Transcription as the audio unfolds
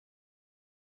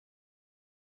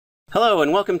Hello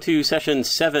and welcome to session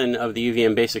 7 of the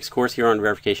UVM Basics course here on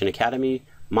Verification Academy,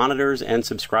 Monitors and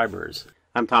Subscribers.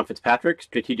 I'm Tom Fitzpatrick,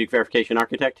 Strategic Verification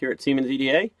Architect here at Siemens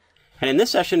EDA. And in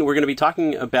this session we're going to be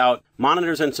talking about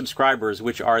monitors and subscribers,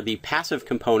 which are the passive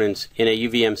components in a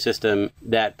UVM system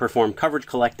that perform coverage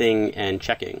collecting and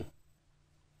checking.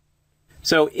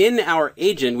 So in our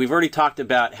agent, we've already talked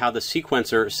about how the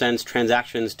sequencer sends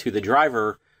transactions to the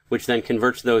driver, which then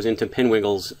converts those into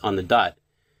pinwiggles on the DUT.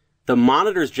 The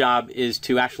monitor's job is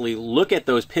to actually look at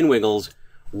those pinwiggles,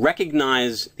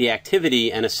 recognize the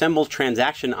activity, and assemble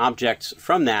transaction objects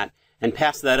from that, and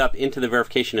pass that up into the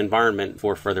verification environment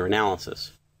for further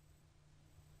analysis.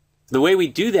 The way we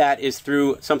do that is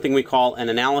through something we call an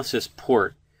analysis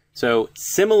port. So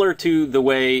similar to the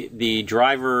way the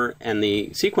driver and the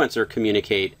sequencer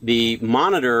communicate, the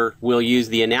monitor will use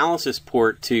the analysis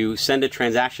port to send a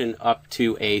transaction up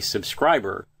to a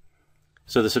subscriber.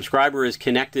 So the subscriber is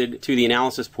connected to the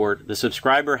analysis port. The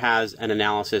subscriber has an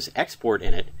analysis export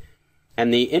in it.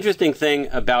 And the interesting thing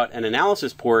about an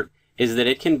analysis port is that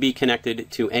it can be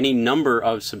connected to any number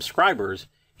of subscribers,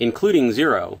 including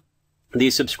 0.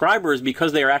 These subscribers,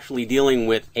 because they are actually dealing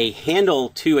with a handle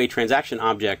to a transaction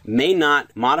object, may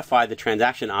not modify the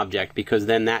transaction object, because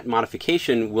then that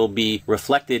modification will be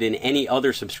reflected in any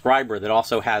other subscriber that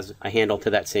also has a handle to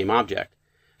that same object.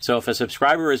 So if a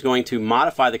subscriber is going to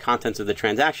modify the contents of the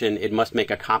transaction, it must make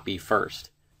a copy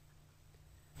first.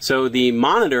 So the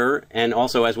monitor, and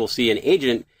also as we'll see an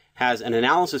agent, has an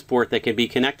analysis port that can be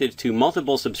connected to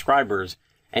multiple subscribers,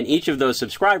 and each of those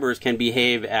subscribers can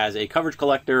behave as a coverage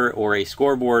collector or a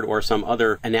scoreboard or some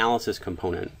other analysis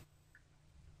component.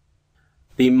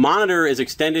 The monitor is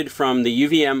extended from the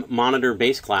UVM monitor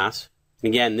base class.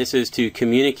 Again, this is to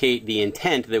communicate the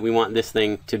intent that we want this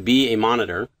thing to be a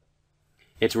monitor.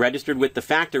 It's registered with the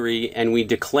factory, and we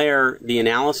declare the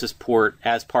analysis port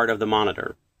as part of the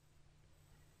monitor.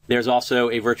 There's also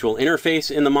a virtual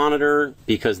interface in the monitor,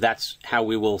 because that's how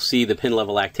we will see the pin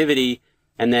level activity.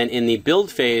 And then in the build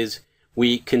phase,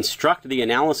 we construct the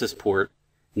analysis port.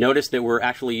 Notice that we're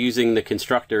actually using the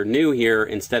constructor new here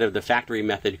instead of the factory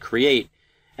method create.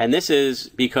 And this is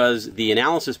because the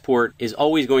analysis port is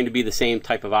always going to be the same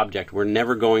type of object. We're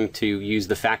never going to use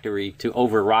the factory to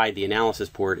override the analysis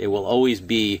port. It will always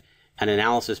be an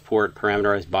analysis port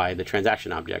parameterized by the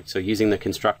transaction object. So using the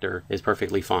constructor is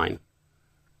perfectly fine.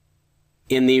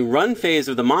 In the run phase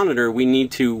of the monitor, we need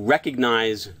to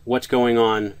recognize what's going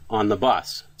on the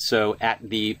bus. So at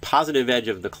the positive edge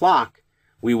of the clock,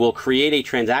 we will create a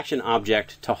transaction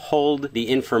object to hold the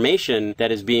information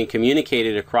that is being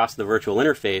communicated across the virtual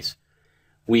interface.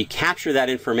 We capture that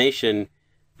information,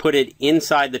 put it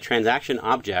inside the transaction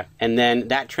object, and then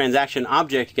that transaction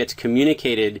object gets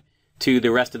communicated to the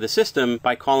rest of the system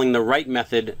by calling the write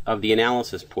method of the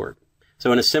analysis port.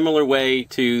 So in a similar way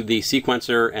to the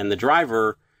sequencer and the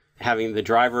driver, having the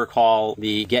driver call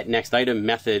the getNextItem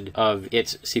method of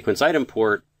its sequence item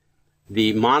port,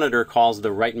 the monitor calls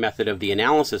the write method of the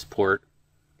analysis port,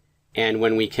 and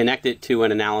when we connect it to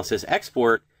an analysis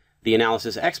export, the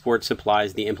analysis export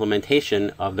supplies the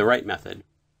implementation of the write method.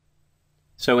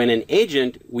 So in an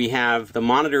agent, we have the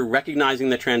monitor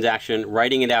recognizing the transaction,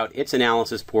 writing it out its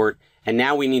analysis port, and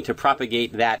now we need to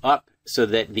propagate that up so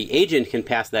that the agent can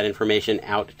pass that information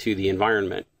out to the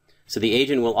environment. So the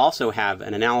agent will also have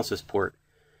an analysis port.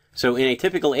 So in a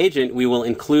typical agent, we will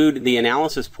include the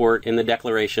analysis port in the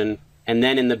declaration, and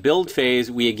then in the build phase,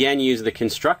 we again use the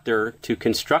constructor to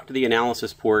construct the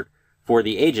analysis port for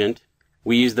the agent.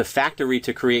 We use the factory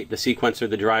to create the sequencer,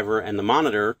 the driver, and the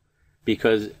monitor,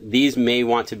 because these may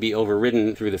want to be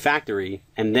overridden through the factory.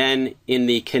 And then in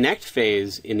the connect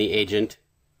phase in the agent,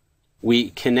 we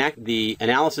connect the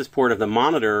analysis port of the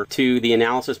monitor to the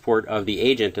analysis port of the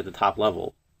agent at the top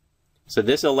level. So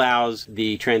this allows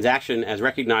the transaction as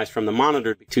recognized from the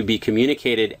monitor to be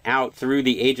communicated out through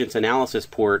the agent's analysis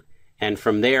port, and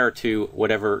from there to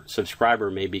whatever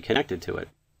subscriber may be connected to it.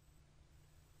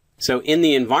 So in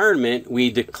the environment,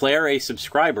 we declare a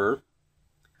subscriber,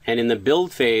 and in the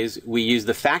build phase, we use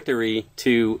the factory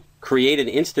to create an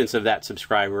instance of that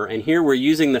subscriber. And here we're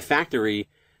using the factory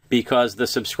because the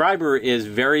subscriber is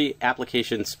very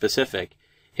application specific.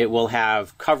 It will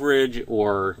have coverage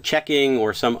or checking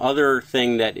or some other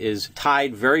thing that is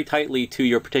tied very tightly to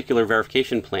your particular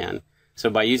verification plan. So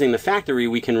by using the factory,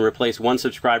 we can replace one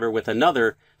subscriber with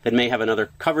another that may have another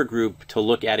cover group to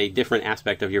look at a different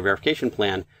aspect of your verification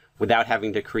plan without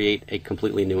having to create a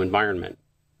completely new environment.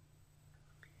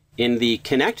 In the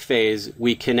connect phase,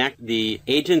 we connect the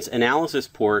agent's analysis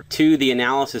port to the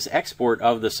analysis export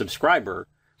of the subscriber.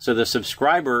 So the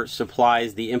subscriber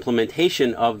supplies the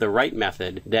implementation of the write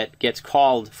method that gets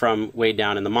called from way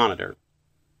down in the monitor.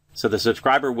 So the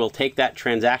subscriber will take that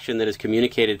transaction that is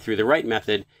communicated through the write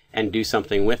method and do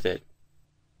something with it.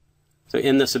 So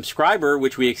in the subscriber,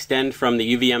 which we extend from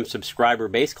the UVM subscriber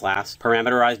base class,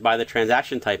 parameterized by the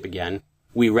transaction type again,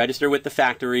 we register with the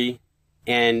factory.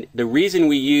 And the reason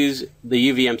we use the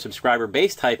UVM subscriber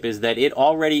base type is that it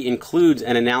already includes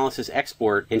an analysis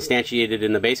export instantiated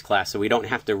in the base class, so we don't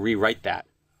have to rewrite that.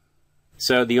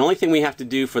 So the only thing we have to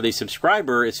do for the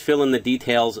subscriber is fill in the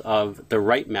details of the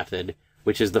write method,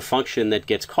 which is the function that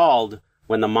gets called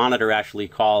when the monitor actually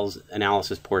calls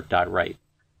analysis_port.write.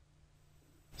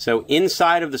 So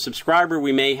inside of the subscriber,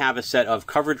 we may have a set of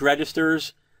coverage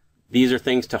registers. These are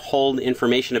things to hold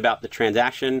information about the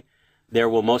transaction. There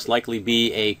will most likely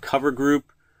be a cover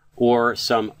group or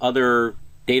some other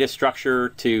data structure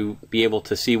to be able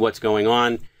to see what's going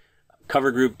on.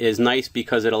 Cover group is nice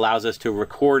because it allows us to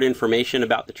record information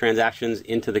about the transactions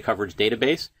into the coverage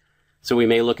database. So we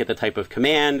may look at the type of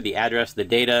command, the address, the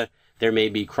data. There may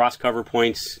be cross-cover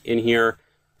points in here.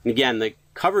 And again, the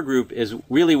cover group is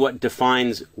really what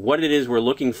defines what it is we're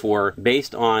looking for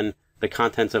based on the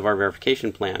contents of our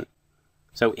verification plan.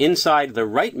 So inside the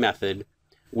write method,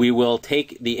 we will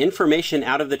take the information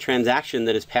out of the transaction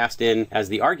that is passed in as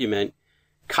the argument,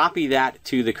 copy that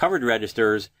to the coverage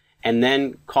registers, and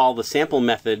then call the sample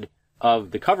method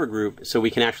of the cover group so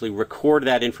we can actually record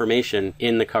that information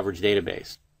in the coverage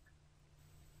database.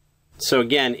 So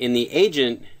again, in the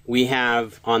agent, we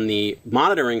have on the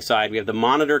monitoring side, we have the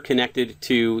monitor connected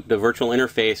to the virtual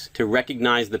interface to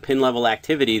recognize the pin level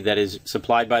activity that is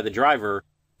supplied by the driver,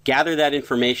 gather that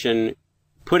information,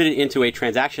 put it into a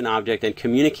transaction object, and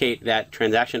communicate that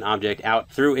transaction object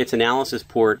out through its analysis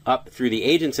port up through the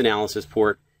agent's analysis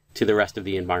port to the rest of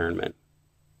the environment.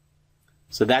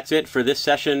 So that's it for this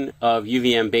session of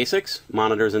UVM Basics,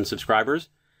 Monitors and Subscribers.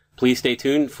 Please stay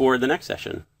tuned for the next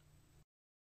session.